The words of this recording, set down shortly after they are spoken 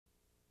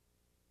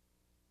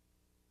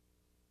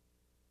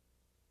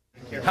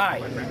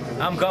Hi,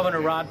 I'm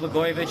Governor Rod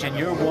Blagojevich, and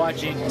you're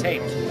watching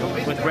Taped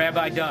with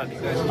Rabbi Doug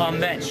on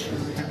Mensch.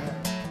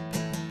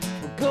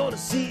 We're gonna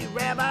see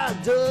Rabbi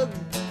Doug.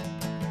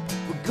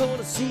 We're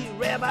gonna see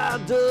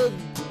Rabbi Doug.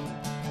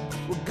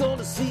 We're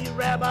gonna see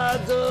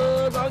Rabbi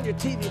Doug on your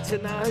TV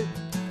tonight.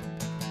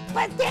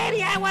 But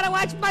Daddy, I want to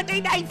watch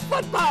Monday Night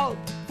Football.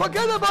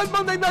 Forget about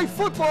Monday Night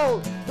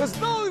Football. There's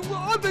no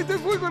other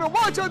thing we're going to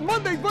watch on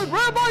Monday but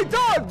Rabbi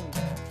Doug.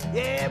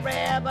 Yeah,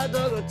 Rabbi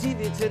Doug on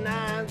TV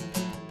tonight.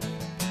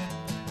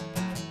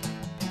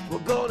 We're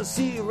going to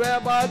see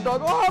Rabbi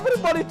Doug. Oh,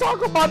 everybody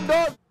talk about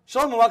Doug.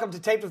 Shalom and welcome to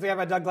Taped with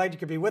Rabbi Doug. Glad you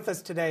could be with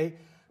us today.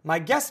 My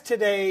guest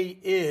today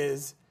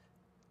is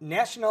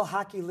National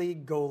Hockey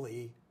League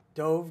goalie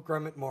Dov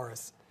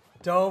Grumet-Morris.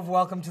 Dov,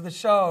 welcome to the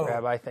show.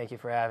 Rabbi, thank you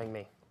for having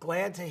me.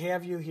 Glad to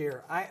have you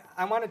here.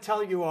 I want to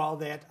tell you all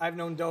that I've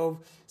known Dov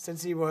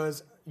since he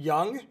was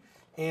young,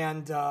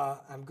 and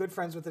I'm good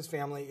friends with his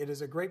family. It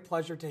is a great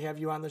pleasure to have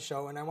you on the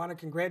show, and I want to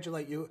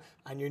congratulate you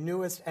on your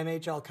newest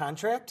NHL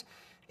contract.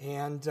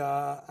 And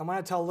I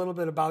want to tell a little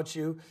bit about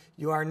you.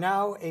 You are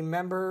now a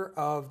member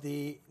of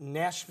the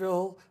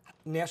Nashville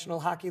National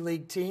Hockey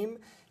League team,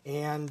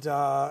 and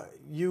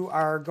you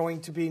are going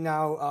to be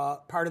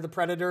now part of the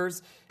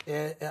Preditors,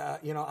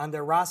 on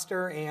their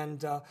roster,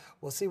 and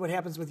we'll see what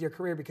happens with your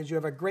career because you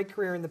have a great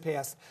career in the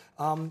past.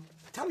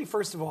 Tell me,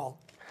 first of all,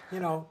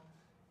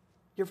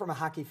 you're from a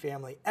hockey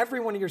family.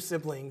 Every one of your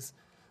siblings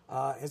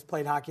has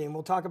played hockey, and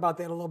we'll talk about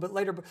that a little bit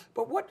later.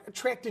 But what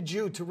attracted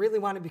you to really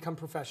want to become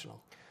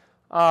professional?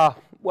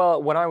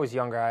 Well, when I was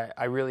younger,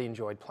 I really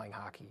enjoyed playing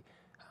hockey.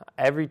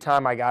 Every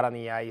time I got on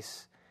the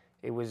ice,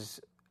 it was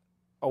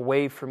a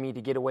way for me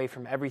to get away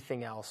from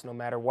everything else, no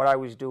matter what I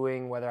was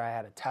doing, whether I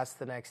had a test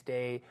the next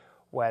day,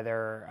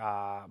 whether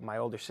my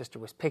older sister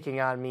was picking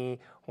on me.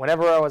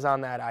 Whenever I was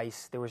on that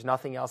ice, there was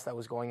nothing else that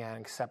was going on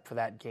except for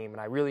that game, and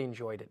I really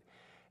enjoyed it.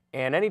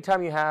 And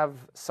anytime you have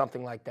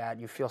something like that,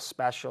 you feel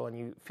special and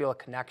you feel a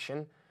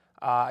connection.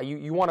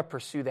 You want to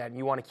pursue that, and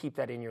you want to keep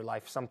that in your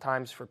life.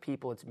 Sometimes for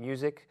people, it's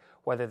music,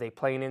 whether they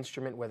play an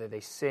instrument, whether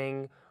they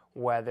sing,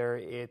 whether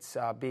it's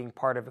being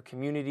part of a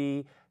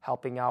community,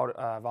 helping out,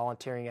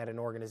 volunteering at an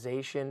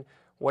organization.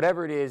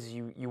 Whatever it is,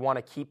 you want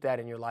to keep that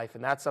in your life,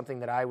 and that's something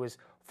that I was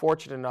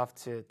fortunate enough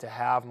to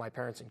have. My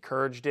parents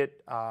encouraged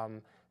it.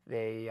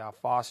 They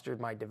fostered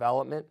my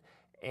development,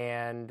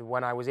 and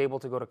when I was able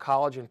to go to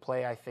college and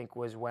play, I think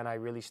was when I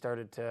really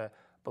started to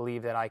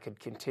believe that I could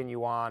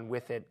continue on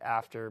with it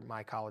after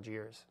my college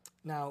years.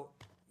 Now,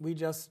 we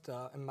just,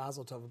 and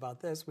Mazel Tov about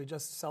this, we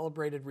just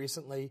celebrated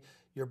recently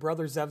your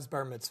brother Zev's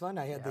bar mitzvah, and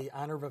I had the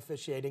honor of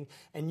officiating,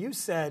 and you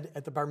said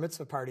at the bar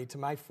mitzvah party to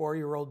my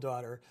 4-year-old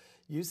daughter,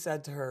 you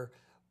said to her,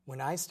 when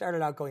I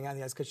started out going on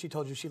the ice, because she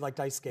told you she liked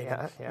ice skating,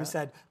 you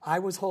said, I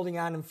was holding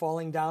on and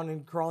falling down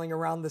and crawling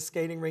around the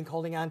skating rink,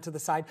 holding on to the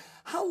side.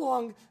 How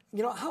long,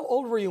 how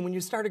old were you when you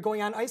started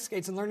going on ice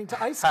skates and learning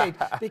to ice skate?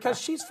 Because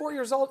she's 4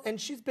 years old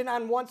and she's been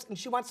on once and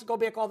she wants to go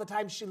back all the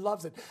time. She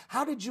loves it.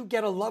 How did you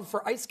get a love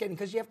for ice skating?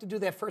 Because you have to do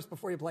that first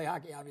before you play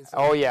hockey, obviously.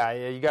 Oh, yeah.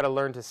 You got to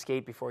learn to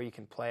skate before you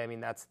can play. I mean,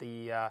 that's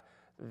the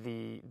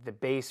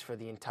base for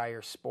the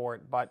entire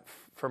sport. But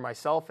for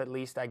myself, at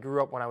least, I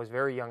grew up when I was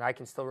very young. I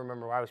can still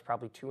remember I was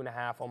probably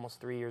 2.5, almost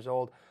 3 years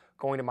old,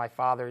 going to my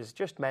father's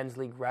just men's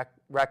league,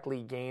 rec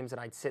league games, and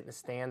I'd sit in the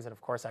stands, and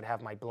of course I'd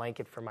have my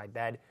blanket for my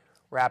bed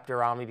wrapped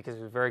around me because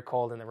it was very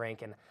cold in the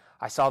rink. And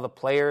I saw the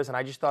players, and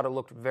I just thought it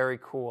looked very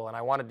cool, and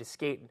I wanted to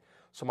skate.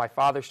 So my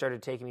father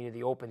started taking me to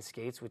the open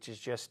skates, which is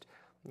just,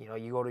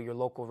 you go to your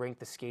local rink,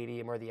 the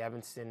Stadium or the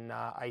Evanston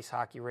ice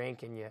hockey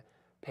rink, and you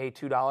pay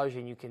 $2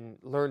 and you can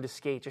learn to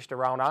skate just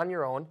around on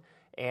your own.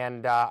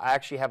 And I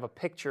actually have a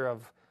picture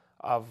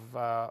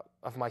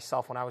of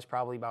myself when I was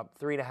probably about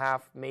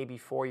 3.5, maybe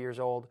 4 years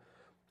old,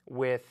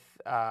 with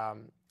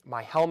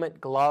my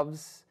helmet,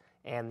 gloves,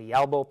 and the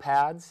elbow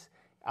pads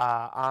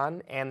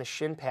on, and the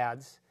shin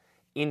pads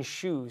in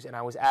shoes. And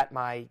I was at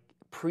my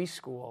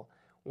preschool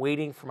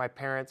waiting for my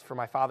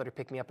father to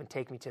pick me up and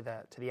take me to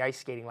the ice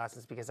skating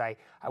lessons because I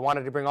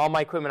wanted to bring all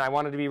my equipment. I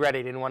wanted to be ready.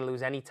 I didn't want to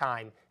lose any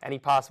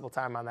possible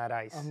time on that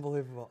ice.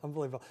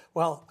 Unbelievable.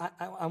 Well,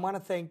 I want to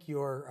thank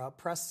your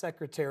press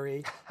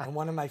secretary and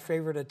one of my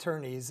favorite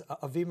attorneys,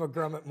 Aviva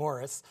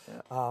Grumet-Morris,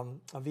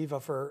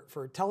 Aviva,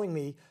 for telling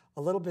me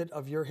a little bit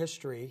of your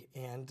history,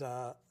 and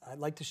I'd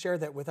like to share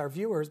that with our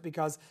viewers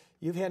because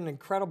you've had an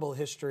incredible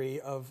history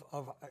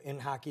in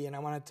hockey, and I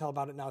want to tell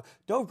about it now.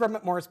 Dov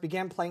Grumet-Morris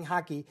began playing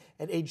hockey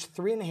at age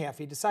 3.5.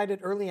 He decided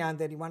early on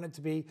that he wanted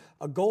to be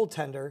a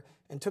goaltender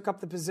and took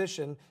up the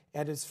position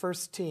at his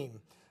first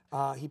team.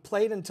 He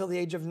played until the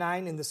age of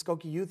 9 in the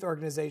Skokie Youth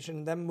Organization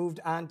and then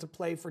moved on to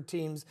play for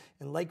teams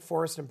in Lake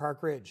Forest and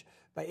Park Ridge.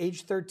 By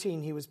age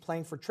 13, he was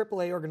playing for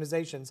AAA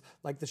organizations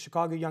like the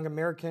Chicago Young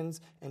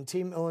Americans and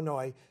Team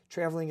Illinois,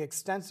 traveling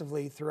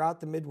extensively throughout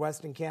the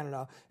Midwest and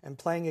Canada and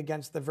playing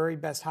against the very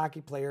best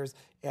hockey players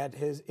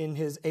in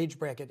his age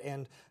bracket.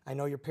 And I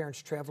know your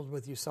parents traveled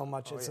with you so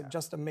much. It's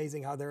just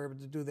amazing how they're able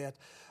to do that.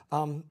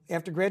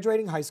 After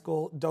graduating high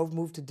school, Dov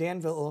moved to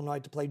Danville, Illinois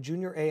to play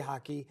Junior A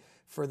hockey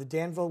for the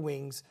Danville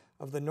Wings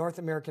of the North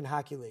American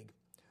Hockey League.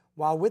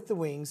 While with the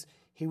Wings,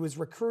 he was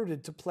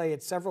recruited to play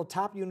at several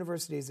top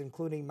universities,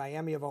 including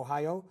Miami of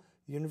Ohio,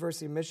 the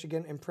University of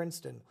Michigan, and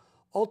Princeton.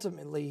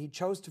 Ultimately, he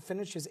chose to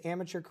finish his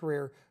amateur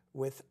career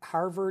with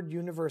Harvard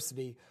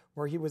University,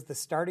 where he was the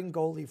starting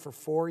goalie for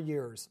 4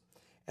 years.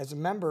 As a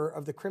member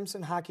of the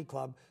Crimson Hockey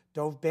Club,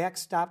 Dov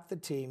backstopped the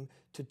team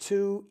to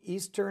 2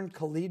 Eastern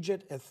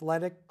Collegiate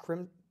Athletic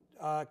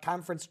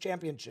Conference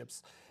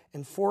championships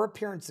and 4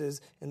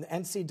 appearances in the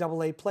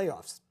NCAA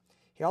playoffs.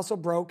 He also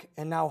broke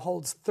and now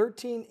holds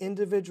 13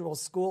 individual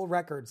school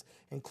records,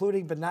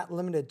 including but not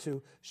limited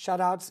to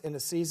shutouts in a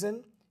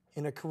season,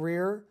 in a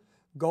career,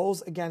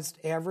 goals against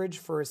average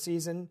for a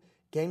season,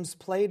 games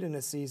played in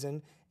a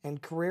season,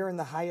 and career in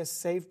the highest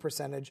save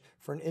percentage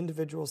for an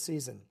individual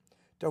season.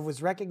 Dov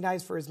was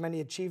recognized for his many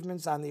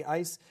achievements on the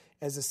ice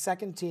as a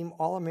second-team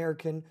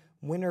All-American,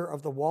 winner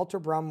of the Walter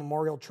Brown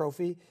Memorial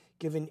Trophy,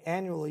 given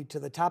annually to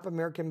the top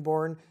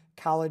American-born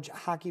college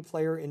hockey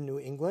player in New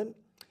England,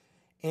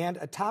 and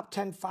a top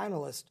 10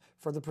 finalist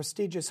for the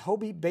prestigious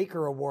Hobey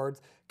Baker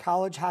Awards,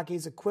 college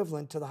hockey's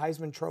equivalent to the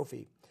Heisman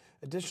Trophy.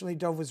 Additionally,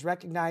 Dov was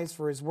recognized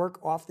for his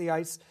work off the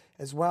ice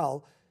as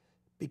well,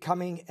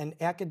 becoming an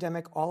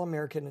academic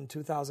All-American in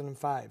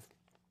 2005.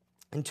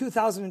 In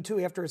 2002,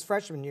 after his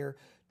freshman year,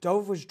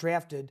 Dov was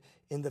drafted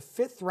in the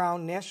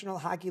 5th-round National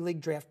Hockey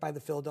League draft by the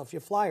Philadelphia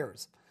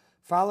Flyers.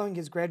 Following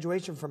his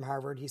graduation from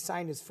Harvard, he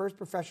signed his first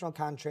professional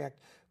contract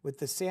with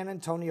the San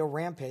Antonio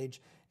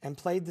Rampage and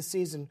played the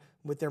season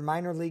with their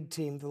minor league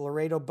team, the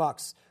Laredo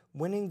Bucks,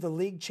 winning the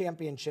league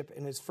championship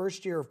in his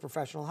first year of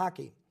professional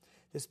hockey.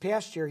 This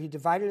past year, he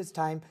divided his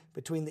time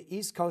between the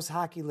East Coast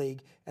Hockey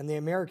League and the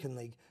American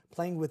League,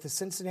 playing with the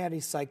Cincinnati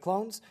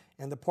Cyclones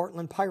and the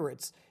Portland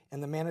Pirates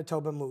and the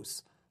Manitoba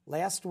Moose.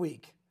 Last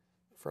week,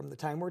 from the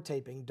time we're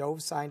taping,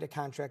 Dov signed a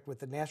contract with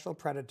the Nashville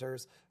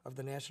Preditors of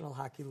the National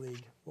Hockey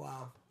League.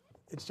 Wow.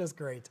 It's just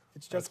great.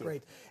 It's just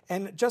great.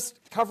 And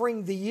just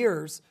covering the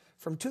years,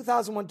 from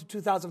 2001 to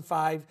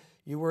 2005,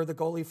 you were the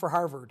goalie for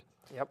Harvard.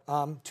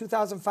 Yep.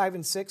 2005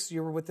 and 6,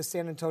 you were with the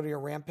San Antonio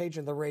Rampage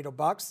and the Laredo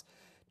Bucks.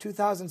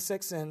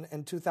 2006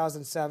 and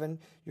 2007,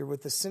 you're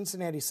with the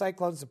Cincinnati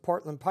Cyclones, the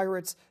Portland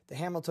Pirates, the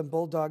Hamilton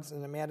Bulldogs,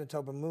 and the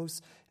Manitoba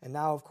Moose, and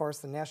now, of course,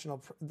 the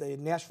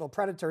Nashville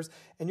Predators.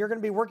 And you're going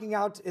to be working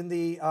out in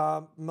the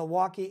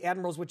Milwaukee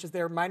Admirals, which is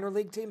their minor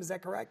league team. Is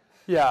that correct?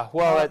 Yeah.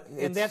 Well,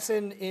 and that's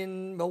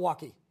in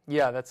Milwaukee.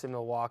 Yeah, that's in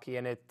Milwaukee,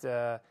 and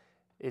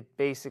it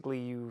basically,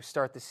 you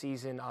start the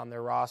season on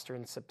their roster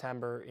in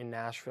September in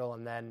Nashville,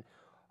 and then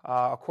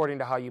according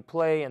to how you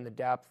play and the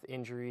depth,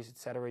 injuries,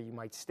 etc., you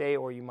might stay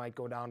or you might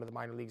go down to the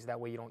minor leagues. That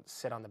way you don't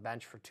sit on the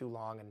bench for too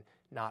long and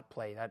not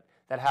play.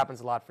 That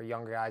happens a lot for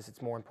younger guys.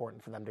 It's more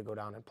important for them to go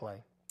down and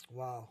play.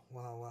 Wow.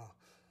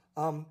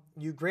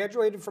 You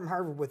graduated from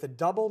Harvard with a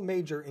double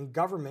major in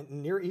government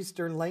and Near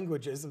Eastern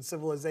languages and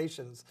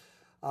civilizations.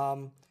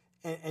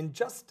 And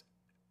just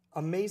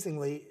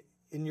amazingly,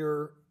 in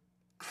your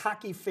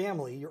hockey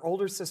family, your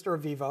older sister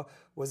Aviva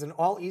was an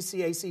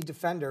all-ECAC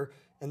defender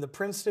in the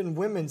Princeton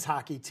women's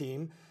hockey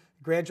team,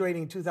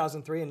 graduating in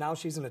 2003, and now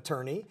she's an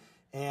attorney.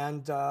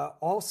 And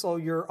also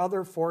your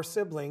other 4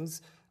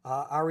 siblings,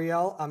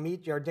 Ariel,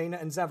 Amit, Yardena,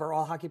 and Zev, are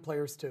all hockey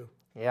players too.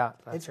 Yeah,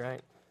 that's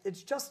right.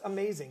 It's just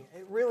amazing.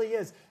 It really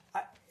is.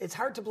 It's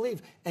hard to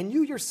believe. And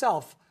you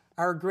yourself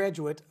are a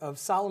graduate of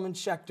Solomon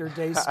Schechter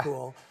Day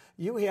School.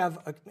 You have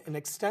an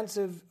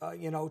extensive,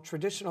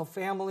 traditional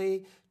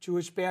family,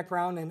 Jewish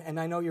background, and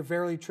I know you're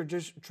very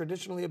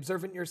traditionally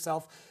observant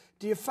yourself.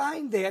 Do you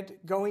find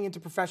that going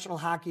into professional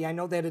hockey, I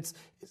know that it's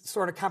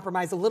sort of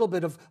compromised a little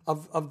bit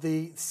of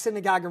the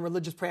synagogue and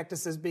religious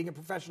practices being a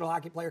professional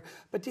hockey player,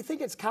 but do you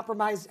think it's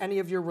compromised any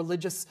of your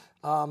religious,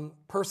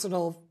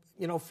 personal,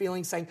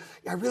 feelings, saying,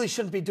 I really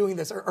shouldn't be doing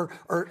this, or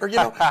I'm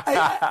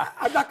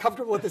not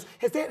comfortable with this?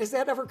 Has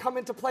that ever come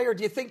into play, or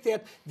do you think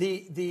that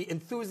the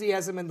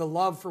enthusiasm and the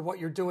love for what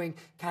you're doing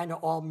kind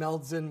of all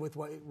melds in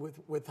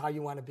with how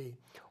you want to be?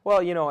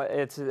 Well,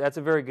 that's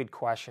a very good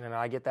question, and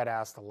I get that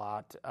asked a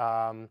lot.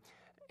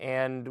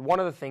 And one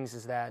of the things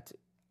is that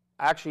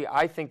actually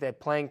I think that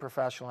playing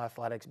professional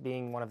athletics,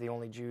 being one of the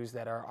only Jews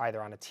that are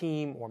either on a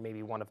team or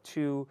maybe one of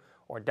 2,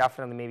 or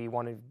definitely maybe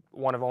one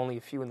of only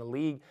a few in the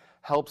league,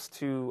 helps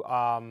to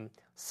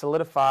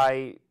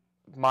solidify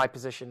my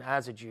position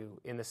as a Jew,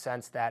 in the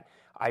sense that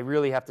I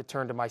really have to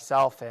turn to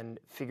myself and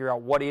figure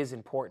out what is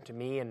important to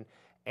me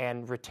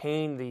and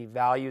retain the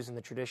values and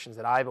the traditions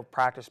that I've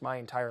practiced my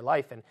entire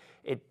life. And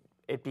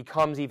it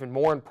becomes even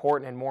more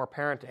important and more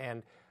apparent,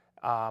 and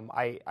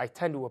I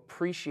tend to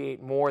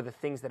appreciate more the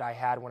things that I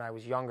had when I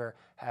was younger,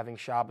 having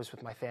Shabbos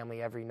with my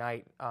family every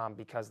night,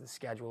 because the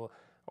schedule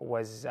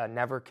was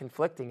never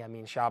conflicting. I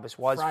mean, Shabbos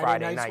was Friday nights.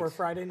 Friday nights were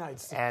Friday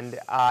nights. And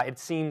it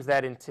seems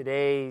that in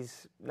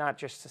today's, not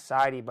just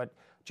society, but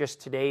just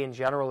today in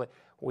general,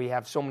 we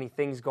have so many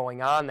things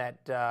going on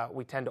that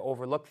we tend to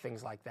overlook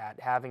things like that.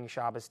 Having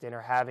Shabbos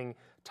dinner, having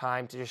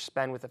time to just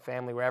spend with the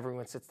family where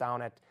everyone sits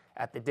down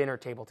at the dinner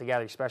table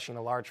together, especially in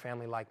a large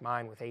family like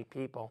mine with 8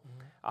 people.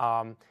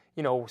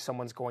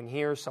 Someone's going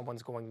here,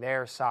 someone's going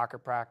there, soccer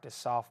practice,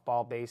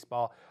 softball,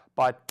 baseball.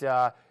 But,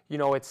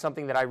 it's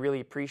something that I really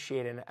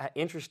appreciate. And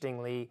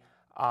interestingly,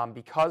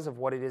 because of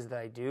what it is that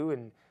I do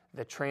and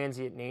the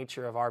transient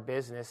nature of our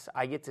business,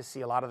 I get to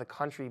see a lot of the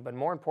country, but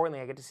more importantly,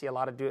 I get to see a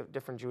lot of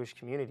different Jewish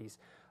communities.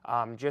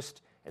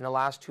 Just in the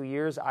last 2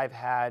 years, I've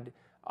had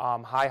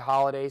high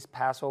holidays,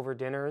 Passover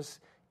dinners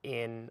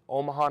in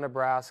Omaha,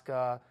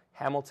 Nebraska,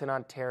 Hamilton,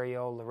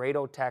 Ontario,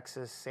 Laredo,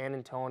 Texas, San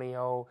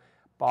Antonio,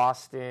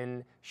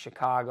 Boston,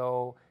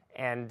 Chicago,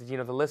 and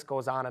the list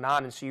goes on.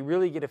 And so you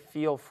really get a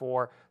feel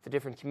for the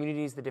different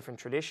communities, the different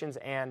traditions,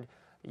 and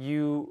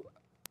you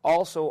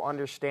also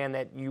understand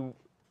that you,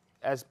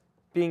 as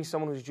being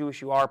someone who's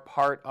Jewish, you are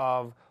part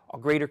of a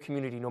greater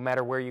community no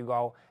matter where you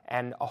go,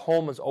 and a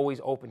home is always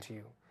open to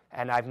you.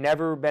 And I've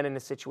never been in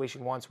a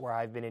situation once where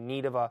I've been in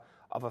need of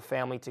a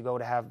family to go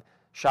to have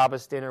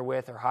Shabbos dinner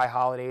with, or high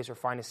holidays, or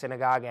find a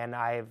synagogue, and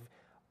I've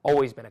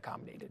always been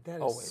accommodated. That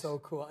is always. so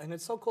cool. And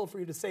it's so cool for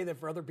you to say that,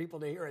 for other people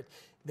to hear it.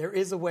 There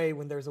is a way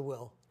when there's a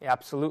will.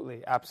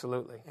 Absolutely,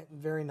 absolutely.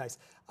 Very nice.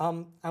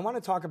 I want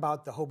to talk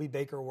about the Hobie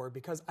Baker Award,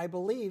 because I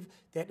believe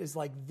that is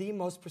like the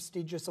most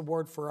prestigious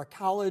award for a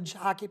college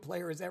hockey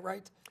player. Is that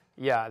right?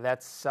 Yeah,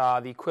 that's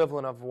the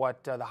equivalent of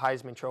what the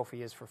Heisman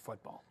Trophy is for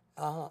football.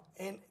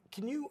 And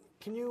can you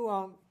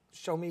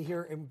show me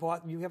here?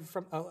 You have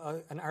from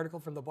an article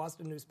from the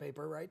Boston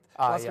newspaper, right?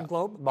 Boston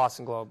Globe.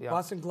 Boston Globe. Yeah.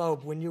 Boston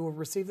Globe. When you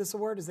received this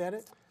award, is that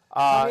it?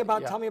 Yeah.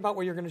 Tell me about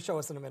what you're going to show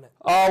us in a minute.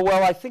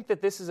 Well, I think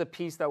that this is a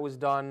piece that was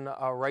done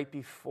right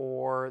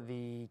before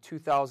the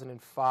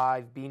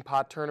 2005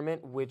 Beanpot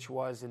Tournament, which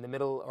was in the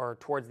middle or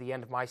towards the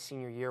end of my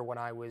senior year, when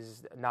I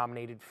was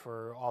nominated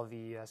for all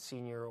the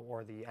senior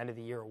or the end of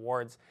the year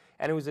awards.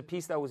 And it was a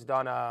piece that was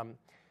done.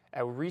 I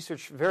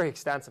researched very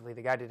extensively.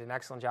 The guy did an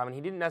excellent job, and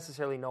he didn't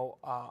necessarily know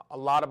a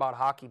lot about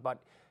hockey, but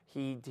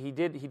he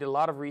did a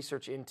lot of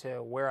research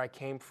into where I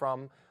came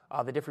from,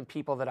 the different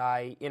people that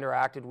I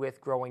interacted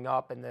with growing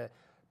up, and the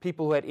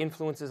people who had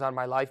influences on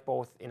my life,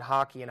 both in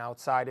hockey and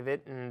outside of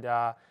it. And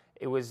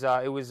it was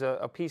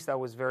a piece that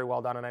was very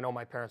well done, and I know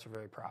my parents were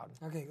very proud.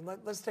 Okay,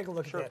 let's take a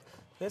look at that.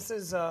 This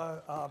is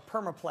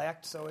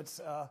permaplaqued, so it's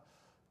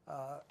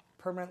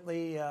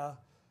permanently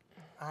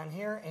on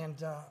here,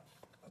 and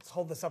let's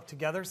hold this up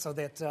together so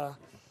that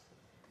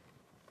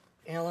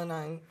Alan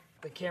on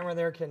the camera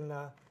there can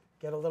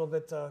get a little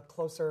bit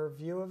closer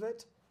view of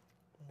it.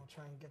 And we'll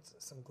try and get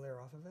some glare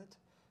off of it.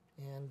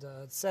 And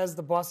it says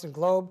the Boston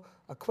Globe,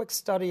 a quick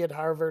study at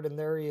Harvard, and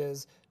there he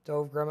is,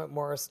 Dov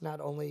Grumet-Morris, not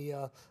only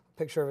a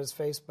picture of his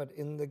face, but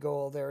in the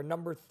goal there,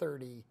 number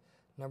 30.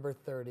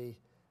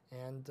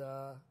 And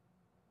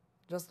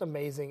just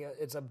amazing.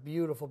 It's a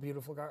beautiful,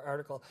 beautiful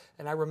article.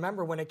 And I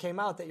remember when it came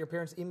out that your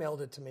parents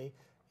emailed it to me,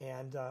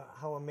 and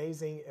how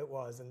amazing it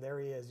was. And there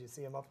he is. You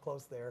see him up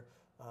close there.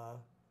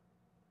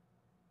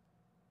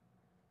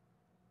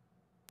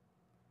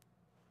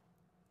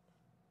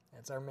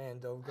 That's our man,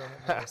 Dov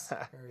Grumet-Morris.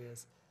 There he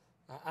is.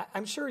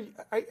 I'm sure.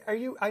 Are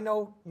you? I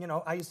know.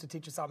 I used to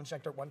teach at Salvin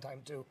Schechter at one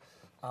time too.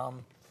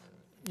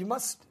 You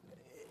must.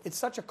 It's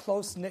such a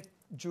close-knit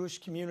Jewish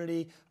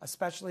community,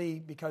 especially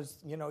because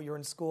you're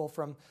in school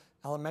from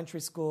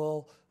elementary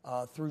school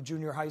through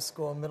junior high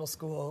school, middle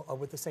school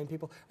with the same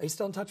people. Are you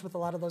still in touch with a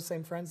lot of those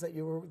same friends that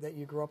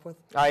you grew up with?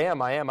 I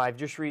am. I've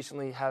just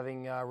recently,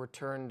 having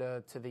returned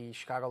to the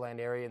Chicagoland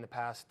area in the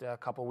past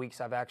couple of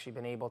weeks, I've actually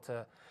been able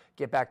to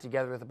get back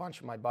together with a bunch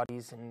of my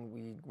buddies,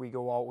 and we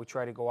go out. We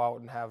try to go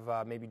out and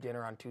have maybe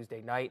dinner on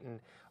Tuesday night, and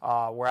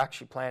we're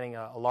actually planning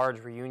a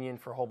large reunion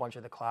for a whole bunch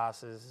of the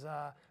classes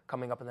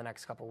coming up in the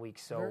next couple of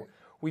weeks. So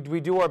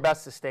we do our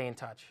best to stay in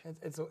touch.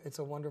 It's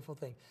a wonderful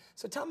thing.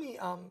 So tell me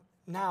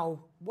now,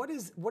 what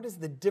is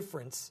the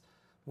difference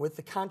with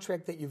the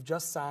contract that you've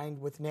just signed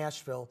with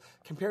Nashville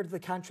compared to the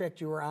contract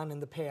you were on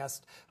in the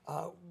past?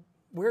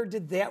 Where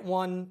did that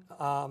one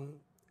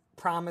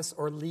promise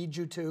or lead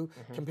you to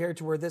compared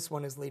to where this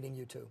one is leading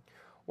you to?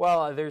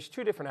 Well, there's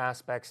two different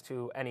aspects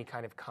to any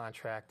kind of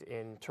contract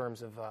in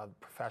terms of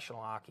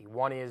professional hockey.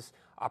 One is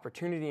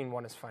opportunity and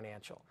one is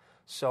financial.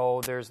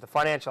 So there's the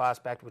financial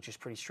aspect, which is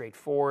pretty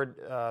straightforward.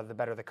 The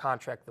better the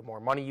contract, the more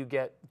money you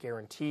get,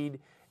 guaranteed.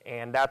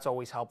 And that's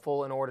always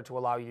helpful in order to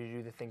allow you to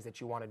do the things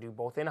that you want to do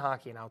both in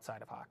hockey and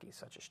outside of hockey,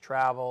 such as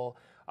travel,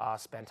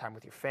 spend time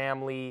with your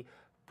family,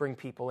 bring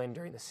people in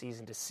during the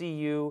season to see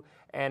you.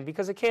 And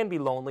because it can be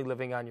lonely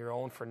living on your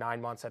own for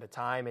 9 months at a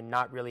time and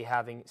not really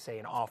having, say,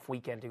 an off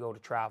weekend to go to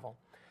travel.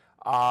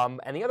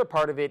 And the other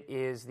part of it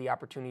is the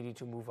opportunity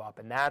to move up.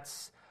 And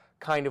that's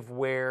kind of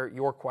where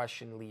your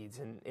question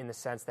leads, in the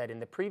sense that in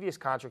the previous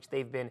contracts,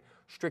 they've been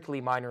strictly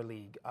minor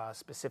league,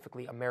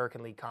 specifically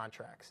American League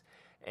contracts.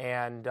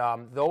 And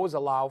those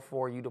allow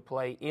for you to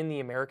play in the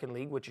American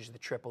League, which is the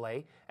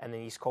AAA, and the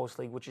East Coast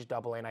League, which is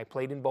AA. And I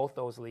played in both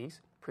those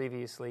leagues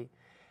previously.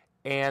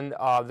 And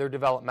they're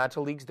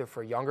developmental leagues. They're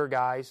for younger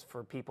guys,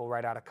 for people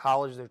right out of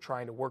college. They're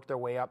trying to work their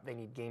way up. They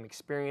need game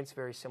experience,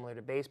 very similar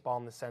to baseball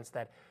in the sense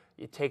that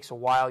it takes a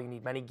while. You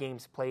need many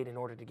games played in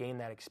order to gain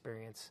that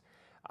experience.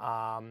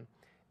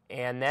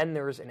 And then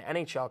there's an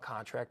NHL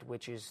contract,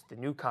 which is the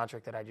new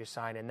contract that I just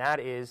signed, and that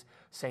is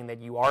saying that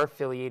you are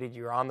affiliated,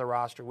 you're on the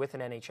roster with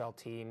an NHL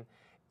team,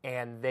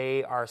 and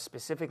they are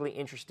specifically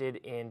interested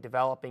in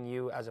developing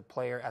you as a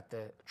player at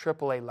the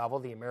AAA level,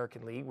 the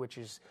American League, which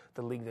is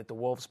the league that the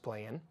Wolves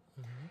play in.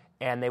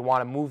 And they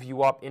want to move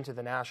you up into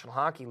the National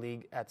Hockey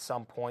League at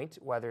some point,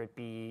 whether it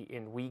be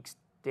in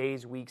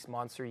days, weeks,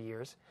 months, or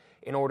years,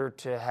 in order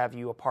to have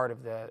you a part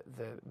of the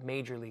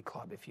major league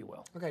club, if you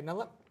will. Okay,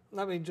 now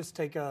let me just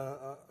take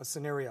a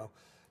scenario.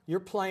 You're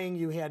playing,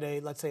 you had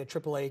let's say a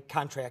AAA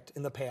contract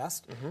in the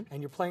past,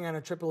 and you're playing on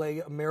a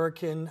AAA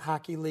American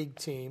Hockey League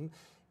team,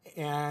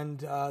 and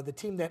the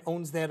team that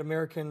owns that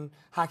American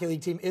Hockey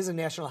League team is a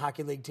National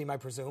Hockey League team, I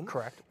presume.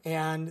 Correct.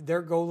 And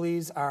their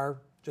goalies are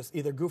just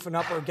either goofing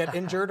up or get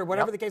injured or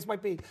whatever the case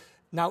might be.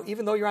 Now,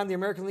 even though you're on the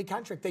American League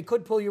contract, they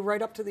could pull you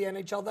right up to the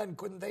NHL then,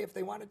 couldn't they, if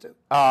they wanted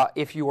to?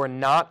 If you are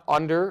not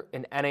under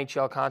an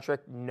NHL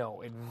contract,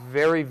 no. It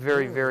very,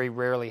 very, very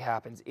rarely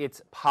happens.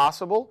 It's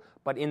possible,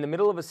 but in the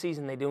middle of a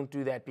season, they don't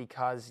do that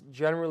because,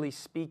 generally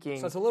speaking...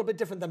 So it's a little bit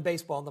different than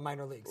baseball in the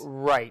minor leagues.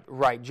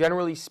 Right.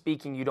 Generally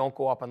speaking, you don't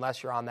go up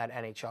unless you're on that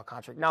NHL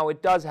contract. Now,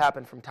 it does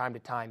happen from time to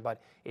time,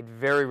 but it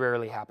very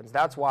rarely happens.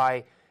 That's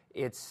why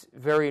it's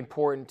very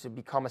important to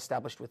become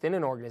established within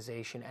an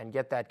organization and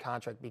get that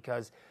contract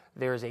because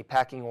there's a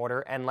pecking order.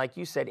 And like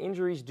you said,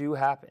 injuries do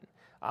happen.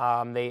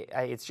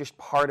 It's just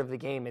part of the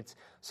game.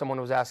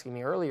 Someone was asking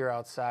me earlier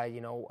outside,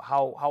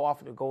 how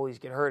often do goalies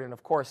get hurt? And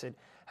of course, it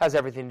has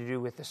everything to do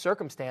with the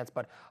circumstance.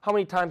 But how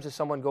many times does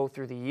someone go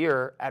through the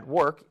year at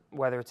work,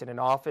 whether it's in an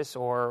office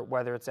or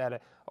whether it's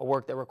at a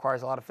work that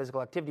requires a lot of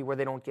physical activity, where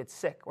they don't get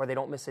sick or they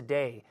don't miss a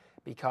day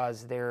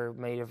because they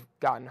may have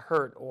gotten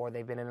hurt or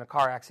they've been in a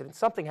car accident?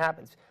 Something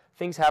happens.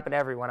 Things happen to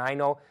everyone. I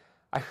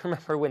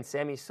remember when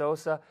Sammy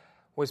Sosa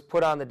was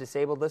put on the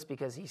disabled list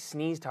because he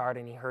sneezed hard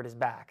and he hurt his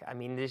back. I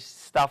mean, this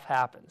stuff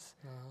happens.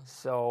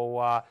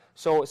 So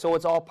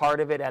it's all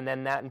part of it, and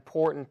then that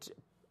important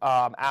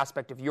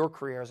aspect of your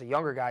career as a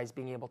younger guy is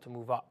being able to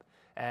move up,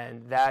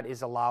 and that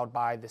is allowed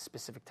by the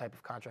specific type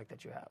of contract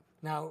that you have.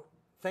 Now,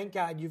 thank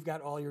God you've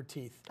got all your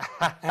teeth.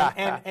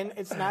 and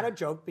it's not a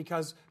joke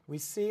because we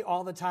see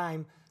all the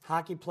time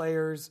hockey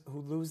players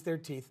who lose their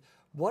teeth.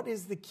 What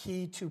is the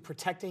key to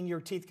protecting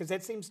your teeth? Because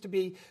that seems to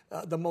be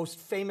the most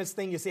famous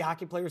thing. You see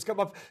hockey players come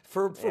up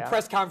for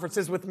press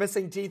conferences with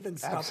missing teeth and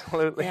stuff.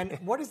 Absolutely. And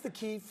what is the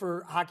key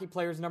for hockey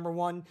players, number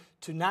one,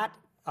 to not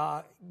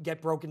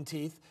get broken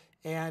teeth?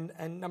 And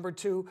number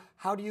two,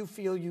 how do you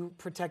feel you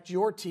protect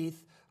your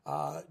teeth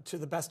to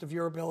the best of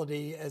your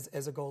ability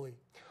as a goalie?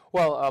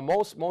 Well,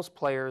 most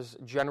players,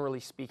 generally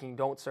speaking,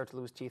 don't start to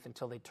lose teeth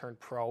until they turn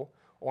pro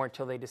or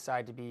until they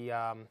decide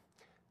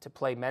to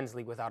play men's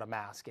league without a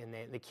mask. And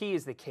the key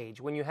is the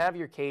cage. When you have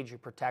your cage, you're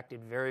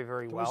protected very,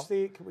 very well.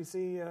 Can we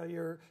see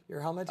your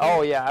helmet?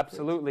 Oh yeah,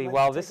 absolutely.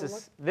 Well, this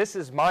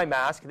is my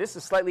mask. This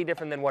is slightly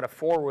different than what a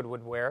forward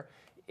would wear,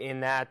 in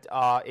that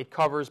it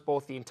covers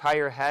both the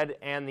entire head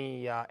and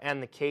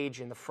the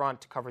cage in the front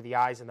to cover the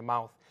eyes and the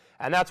mouth.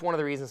 And that's one of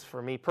the reasons for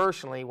me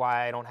personally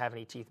why I don't have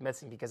any teeth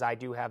missing, because I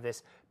do have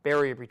this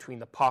barrier between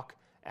the puck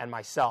and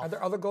myself. Are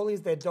there other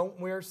goalies that don't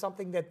wear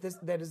something that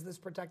is this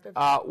protective?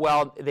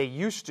 Well, they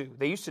used to.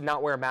 They used to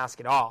not wear a mask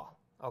at all.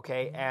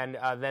 Okay, and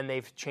then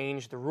they've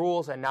changed the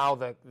rules, and now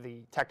the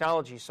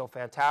technology is so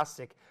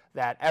fantastic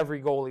that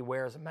every goalie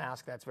wears a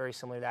mask that's very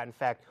similar to that. In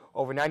fact,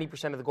 over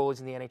 90% of the goalies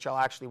in the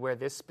NHL actually wear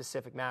this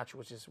specific mask,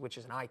 which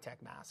is an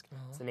eye-tech mask.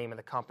 It's the name of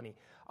the company.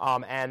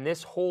 And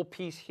this whole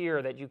piece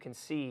here that you can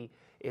see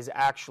is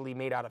actually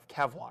made out of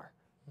Kevlar.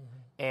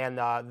 And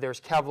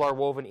there's Kevlar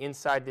woven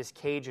inside this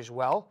cage as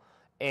well.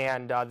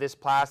 And this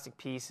plastic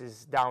piece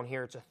is down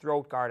here. It's a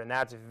throat guard, and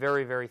that's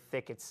very, very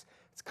thick. It's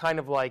kind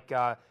of like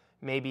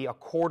maybe a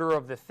quarter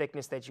of the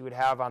thickness that you would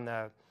have on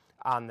the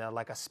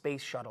like a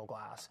space shuttle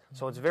glass.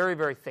 So it's very,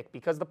 very thick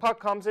because the puck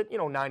comes at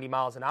 90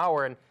 miles an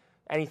hour, and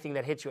anything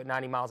that hits you at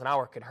 90 miles an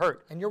hour could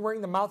hurt. And you're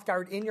wearing the mouth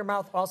guard in your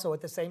mouth also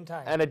at the same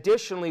time. And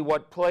additionally,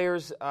 what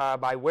players,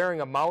 by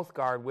wearing a mouth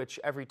guard, which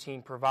every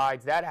team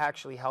provides, that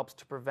actually helps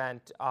to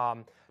prevent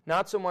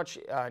not so much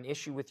an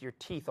issue with your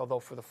teeth, although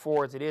for the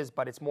forwards it is,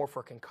 but it's more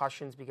for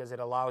concussions because it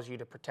allows you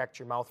to protect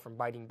your mouth from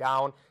biting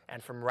down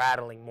and from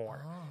rattling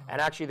more.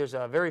 And actually there's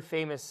a very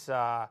famous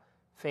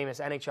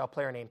NHL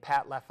player named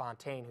Pat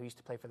LaFontaine who used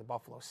to play for the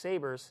Buffalo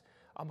Sabres,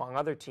 among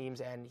other teams,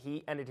 and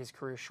he ended his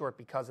career short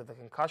because of the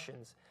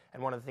concussions.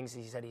 And one of the things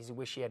he said, he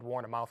wished he had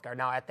worn a mouth guard.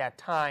 Now, at that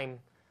time,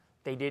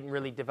 they didn't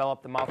really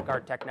develop the mouth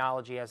guard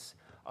technology as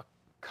a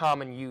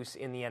common use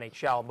in the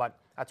NHL, but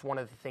that's one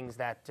of the things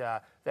that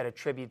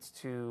attributes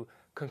to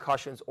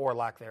concussions or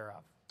lack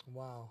thereof.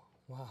 Wow,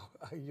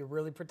 you're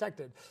really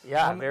protected.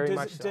 Yeah, very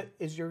much so.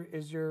 Is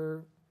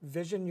your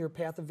vision, your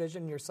path of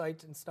vision, your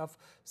sight and stuff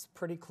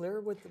pretty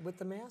clear with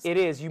the mask? It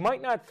is. You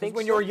might not think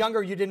when you were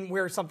younger, you didn't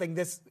wear something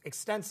this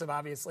extensive,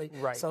 obviously.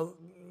 Right. So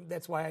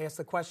that's why I asked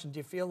the question. Do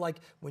you feel like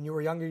when you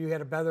were younger, you had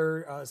a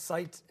better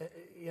sight, than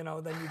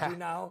you do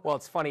now? Well,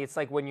 it's funny. It's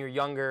like when you're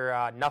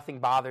younger, nothing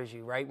bothers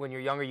you, right? When you're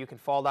younger, you can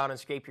fall down and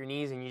scrape your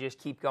knees, and you just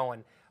keep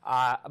going.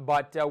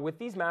 But with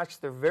these masks,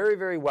 they're very,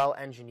 very well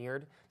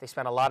engineered. They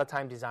spend a lot of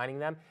time designing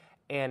them.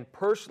 And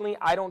personally,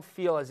 I don't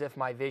feel as if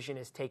my vision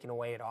is taken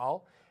away at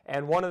all.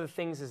 And one of the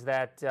things is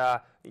that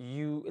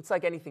it's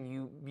like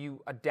anything,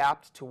 you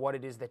adapt to what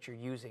it is that you're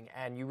using,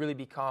 and you really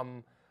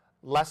become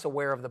less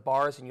aware of the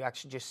bars, and you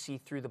actually just see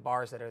through the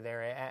bars that are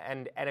there,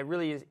 and it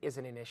really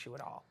isn't an issue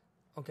at all.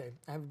 Okay,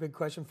 I have a big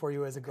question for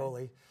you as a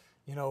goalie.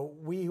 You know,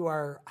 we who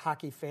are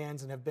hockey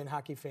fans and have been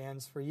hockey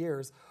fans for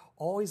years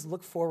always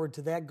look forward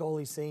to that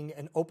goalie seeing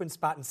an open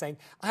spot and saying,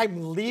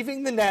 I'm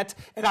leaving the net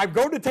and I'm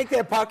going to take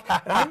that puck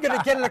and I'm going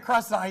to get it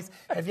across the ice.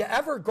 Have you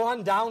ever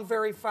gone down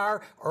very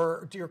far,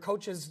 or do your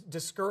coaches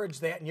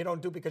discourage that and you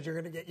don't do it because you're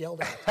going to get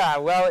yelled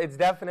at? Well, it's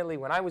definitely,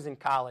 when I was in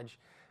college,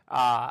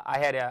 I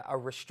had a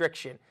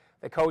restriction.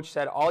 The coach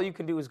said, all you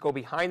can do is go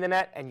behind the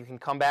net and you can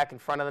come back in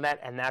front of the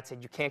net, and that's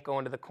it. You can't go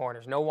into the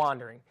corners, no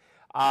wandering.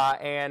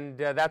 And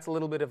that's a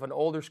little bit of an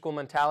older school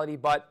mentality,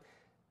 but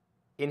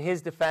in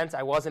his defense,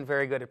 I wasn't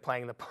very good at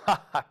playing the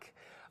puck.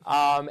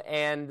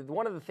 And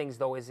one of the things,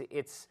 though, is I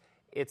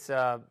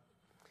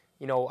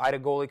had a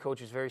goalie coach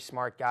who's a very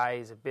smart guy.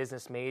 He's a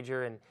business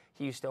major, and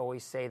he used to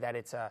always say that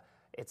it's a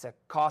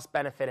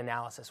cost-benefit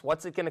analysis.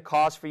 What's it going to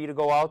cost for you to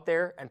go out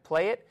there and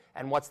play it,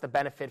 and what's the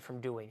benefit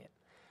from doing it?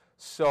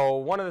 So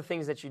one of the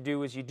things that you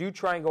do is you do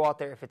try and go out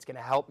there if it's going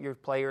to help your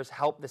players,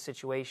 help the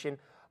situation.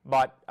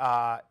 But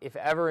if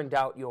ever in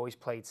doubt, you always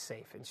play it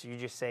safe. And so you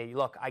just say,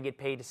 look, I get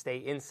paid to stay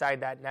inside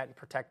that net and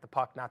protect the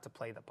puck, not to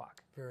play the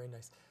puck. Very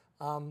nice.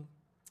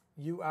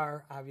 You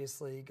are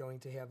obviously going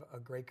to have a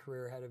great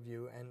career ahead of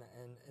you, and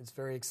it's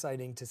very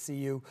exciting to see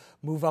you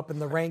move up in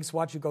the ranks,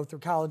 watch you go through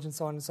college and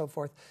so on and so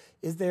forth.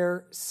 Is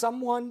there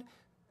someone,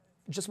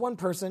 just one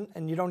person,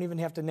 and you don't even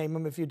have to name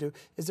them if you do,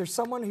 is there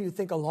someone who you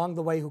think along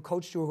the way who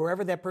coached you, or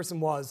whoever that person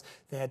was,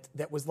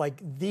 that was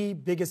like the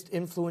biggest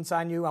influence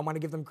on you? I want to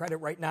give them credit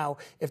right now.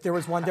 If there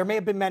was one, there may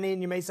have been many,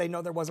 and you may say,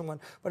 no, there wasn't one.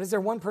 But is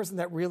there one person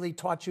that really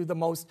taught you the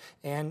most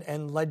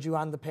and led you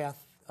on the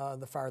path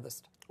the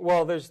farthest?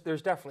 Well, there's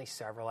definitely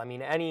several. I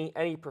mean,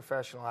 any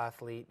professional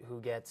athlete who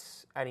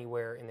gets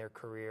anywhere in their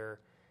career,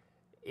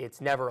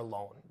 it's never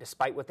alone.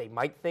 Despite what they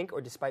might think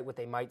or despite what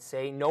they might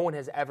say, no one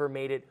has ever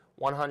made it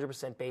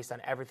 100% based on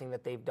everything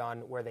that they've done,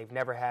 where they've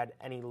never had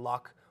any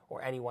luck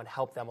or anyone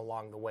help them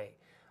along the way.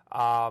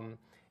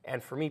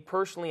 And for me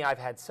personally, I've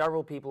had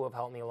several people who have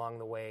helped me along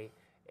the way,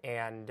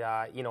 and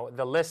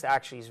the list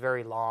actually is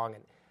very long.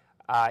 And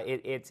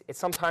it's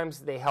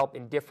sometimes they help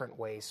in different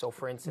ways. So,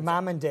 for instance,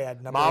 Mom and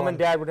Dad. Mom and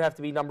Dad would have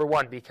to be number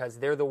one, because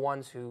they're the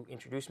ones who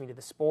introduced me to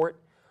the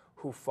sport,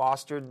 who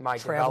fostered my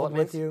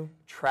development, with you.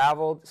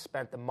 Traveled,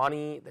 spent the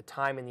money, the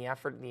time, and the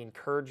effort, and the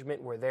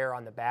encouragement were there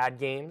on the bad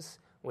games,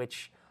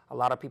 which a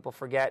lot of people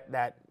forget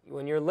that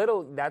when you're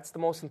little, that's the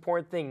most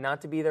important thing,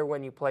 not to be there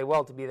when you play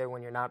well, to be there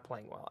when you're not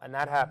playing well, and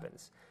that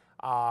happens.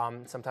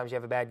 Sometimes you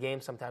have a bad game,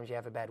 sometimes you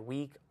have a bad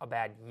week, a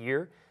bad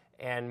year,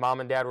 and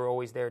Mom and Dad were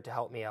always there to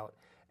help me out.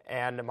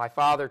 And my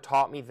father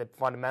taught me the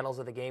fundamentals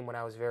of the game when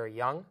I was very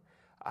young.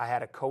 I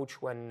had a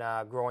coach when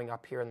growing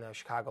up here in the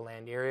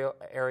Chicagoland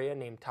area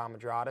named Tom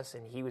Madradas,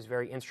 and he was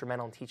very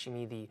instrumental in teaching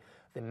me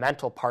the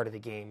mental part of the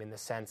game, in the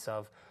sense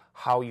of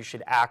how you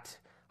should act,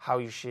 how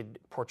you should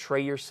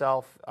portray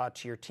yourself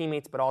to your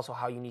teammates, but also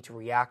how you need to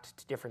react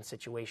to different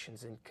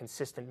situations, and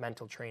consistent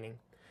mental training.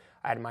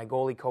 I had my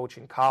goalie coach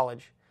in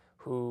college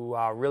who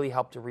really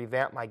helped to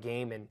revamp my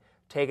game and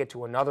take it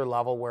to another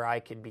level where I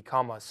could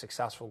become a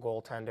successful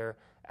goaltender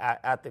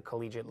at the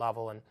collegiate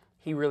level. And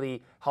he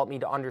really helped me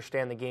to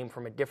understand the game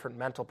from a different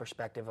mental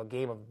perspective, a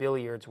game of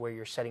billiards where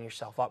you're setting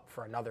yourself up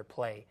for another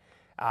play,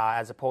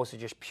 as opposed to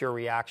just pure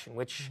reaction,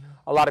 which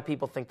a lot of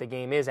people think the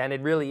game is, and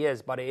it really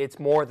is, but it's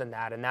more than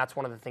that, and that's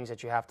one of the things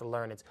that you have to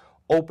learn. It's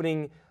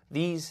opening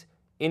these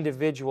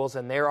individuals,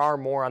 and there are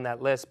more on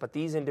that list, but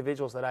these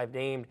individuals that I've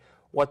named,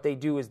 what they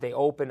do is they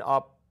open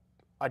up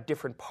a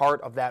different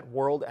part of that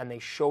world, and they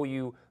show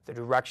you the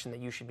direction that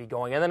you should be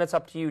going, and then it's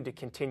up to you to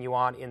continue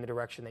on in the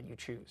direction that you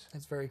choose.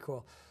 That's very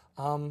cool.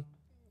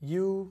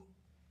 You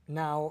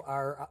now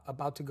are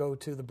about to go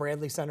to the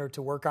Bradley Center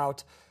to work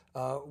out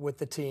with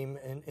the team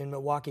in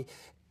Milwaukee.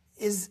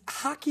 Is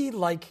hockey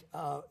like,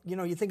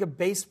 you think of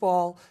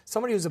baseball,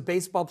 somebody who's a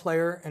baseball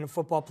player and a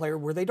football player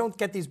where they don't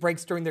get these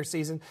breaks during their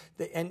season,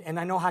 and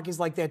I know hockey's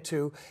like that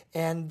too,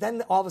 and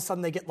then all of a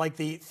sudden they get like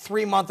the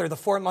 3-month or the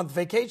 4-month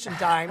vacation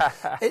time.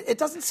 It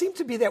doesn't seem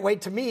to be that way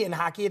to me in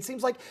hockey. It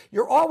seems like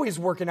you're always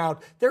working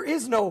out. There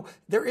is no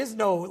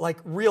like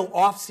real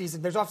off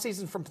season. There's off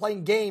season from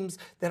playing games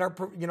that are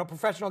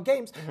professional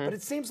games, but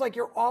it seems like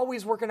you're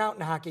always working out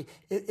in hockey.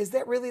 Is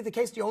that really the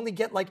case? Do you only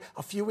get like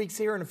a few weeks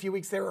here and a few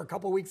weeks there, or a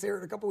couple weeks here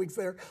and a couple weeks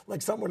there,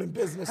 like someone in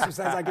business who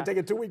says I can take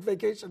a 2-week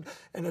vacation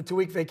and a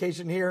 2-week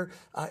vacation here?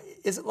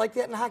 Is it like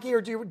that in hockey,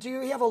 or do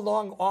you have a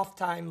long off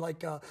time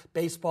like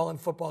baseball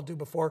and football do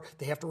before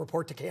they have to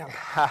report to camp?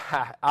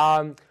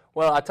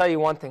 Well, I'll tell you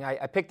one thing.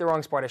 I picked the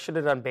wrong sport. I should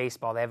have done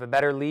baseball. They have a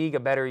better league, a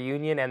better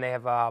union, and they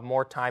have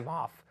more time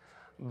off.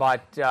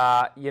 But,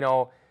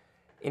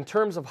 In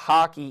terms of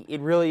hockey,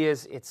 it really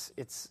is,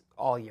 it's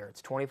all year.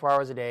 It's 24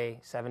 hours a day,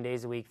 7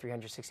 days a week,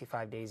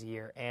 365 days a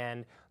year.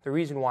 And the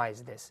reason why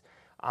is this.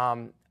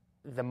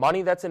 The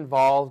money that's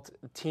involved,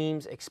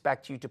 teams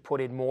expect you to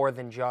put in more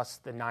than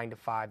just the 9 to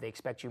 5. They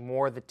expect you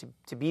more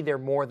to be there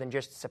more than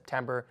just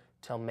September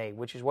till May,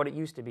 which is what it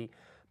used to be.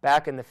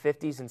 Back in the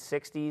 50s and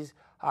 60s,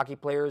 hockey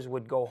players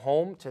would go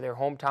home to their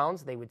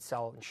hometowns. They would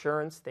sell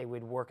insurance. They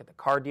would work at the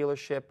car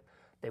dealership.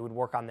 They would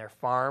work on their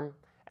farm.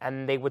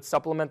 And they would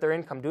supplement their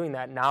income doing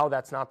that. Now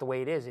that's not the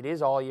way it is. It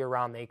is all year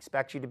round. They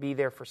expect you to be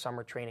there for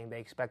summer training. They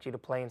expect you to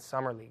play in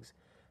summer leagues.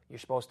 You're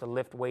supposed to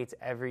lift weights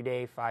every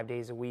day, 5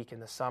 days a week in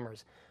the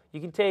summers.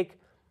 You can take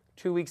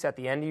 2 weeks at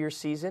the end of your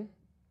season.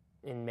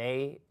 In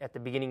May, at the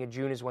beginning of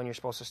June is when you're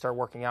supposed to start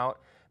working out.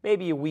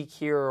 Maybe a week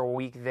here or a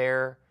week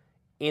there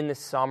in the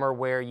summer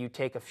where you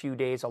take a few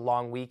days, a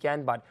long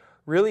weekend. But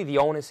really the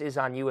onus is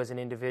on you as an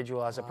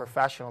individual, as a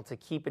professional, to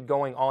keep it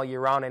going all year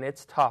round, and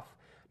it's tough.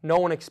 No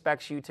one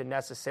expects you to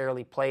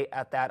necessarily play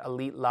at that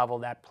elite level,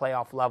 that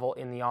playoff level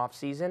in the off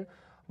season.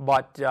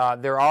 But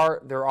there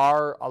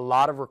are a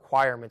lot of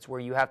requirements where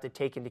you have to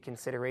take into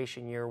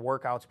consideration your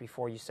workouts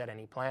before you set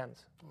any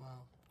plans. Wow.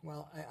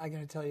 Well, I got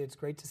to tell you, it's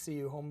great to see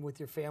you home with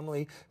your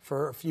family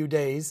for a few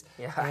days.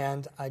 Yeah.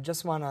 And I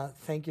just want to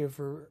thank you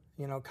for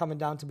coming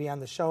down to be on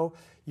the show.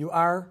 You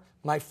are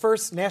my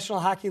first National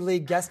Hockey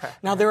League guest.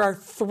 Now, there are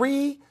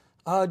 3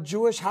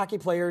 Jewish hockey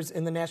players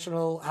in the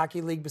National Hockey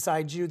League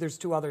besides you. There's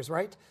 2 others,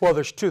 right? Well,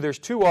 there's 2. There's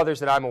 2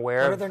 others that I'm aware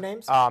of. What are their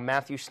names?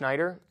 Matthew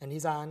Snyder. And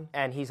he's on?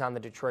 And he's on the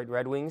Detroit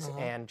Red Wings.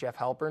 And Jeff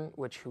Halpern,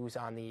 who's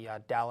on the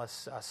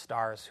Dallas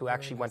Stars, who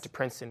actually went to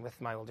Princeton with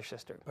my older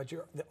sister. But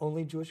you're the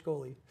only Jewish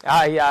goalie.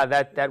 Yeah,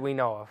 that we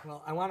know of.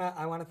 Well, I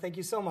want to thank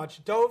you so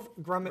much. Dov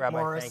Grumet-Morris.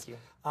 Rabbi, thank you.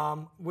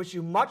 Wish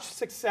you much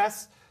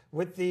success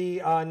with the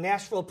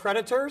Nashville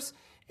Preditors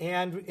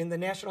and in the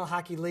National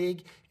Hockey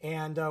League.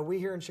 And we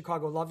here in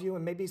Chicago love you.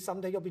 And maybe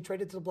someday you'll be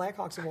traded to the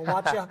Blackhawks, and we'll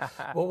watch you.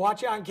 We'll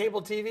watch you on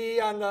cable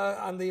TV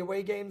on the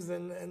away games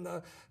and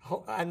on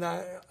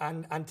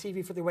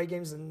TV for the away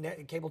games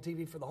and cable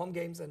TV for the home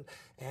games. And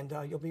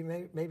you'll be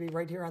maybe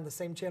right here on the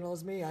same channel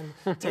as me on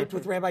Taped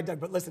with Rabbi Doug.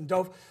 But listen,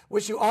 Dov,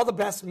 wish you all the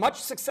best, much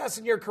success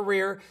in your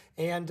career,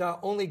 and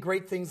only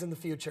great things in the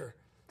future.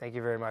 Thank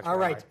you very much. All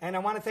right, and I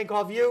want to thank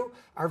all of you,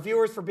 our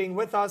viewers, for being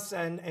with us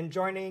and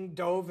joining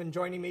Dov and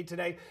joining me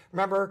today.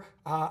 Remember,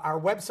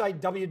 our website,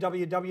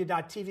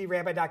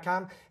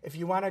 www.tvrabbi.com. If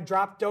you want to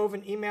drop Dov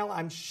an email,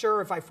 I'm sure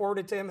if I forward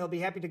it to him, he'll be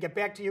happy to get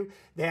back to you.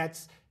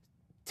 That's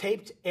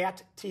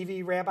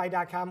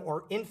taped@tvrabbi.com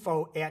or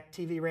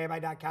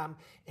info@tvrabbi.com,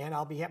 and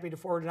I'll be happy to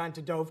forward it on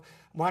to Dov.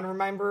 Want to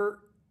remember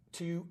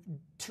to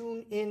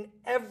tune in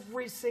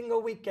every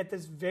single week at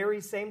this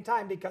very same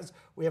time, because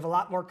we have a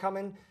lot more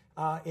coming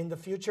in the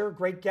future.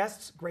 Great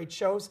guests, great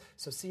shows.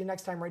 So see you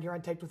next time right here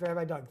on Taped with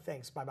Rabbi Doug.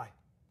 Thanks. Bye-bye.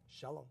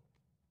 Shalom.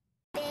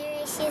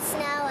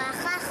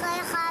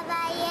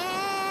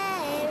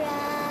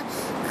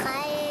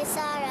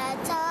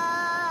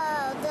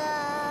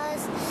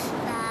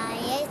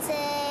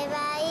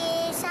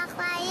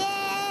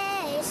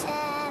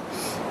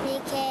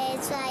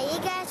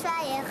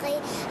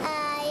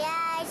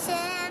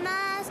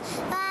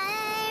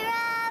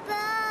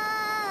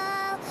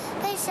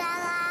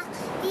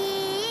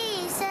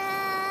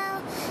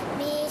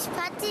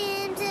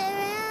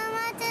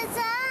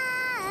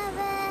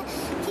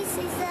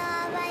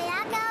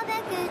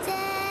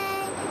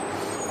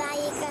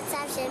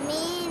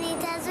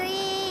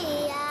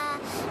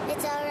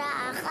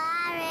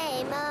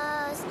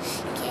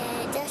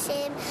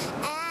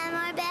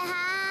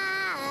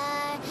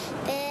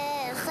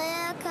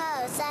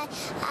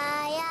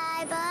 Ay,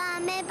 ay, ba,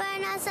 me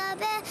barna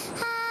sabe.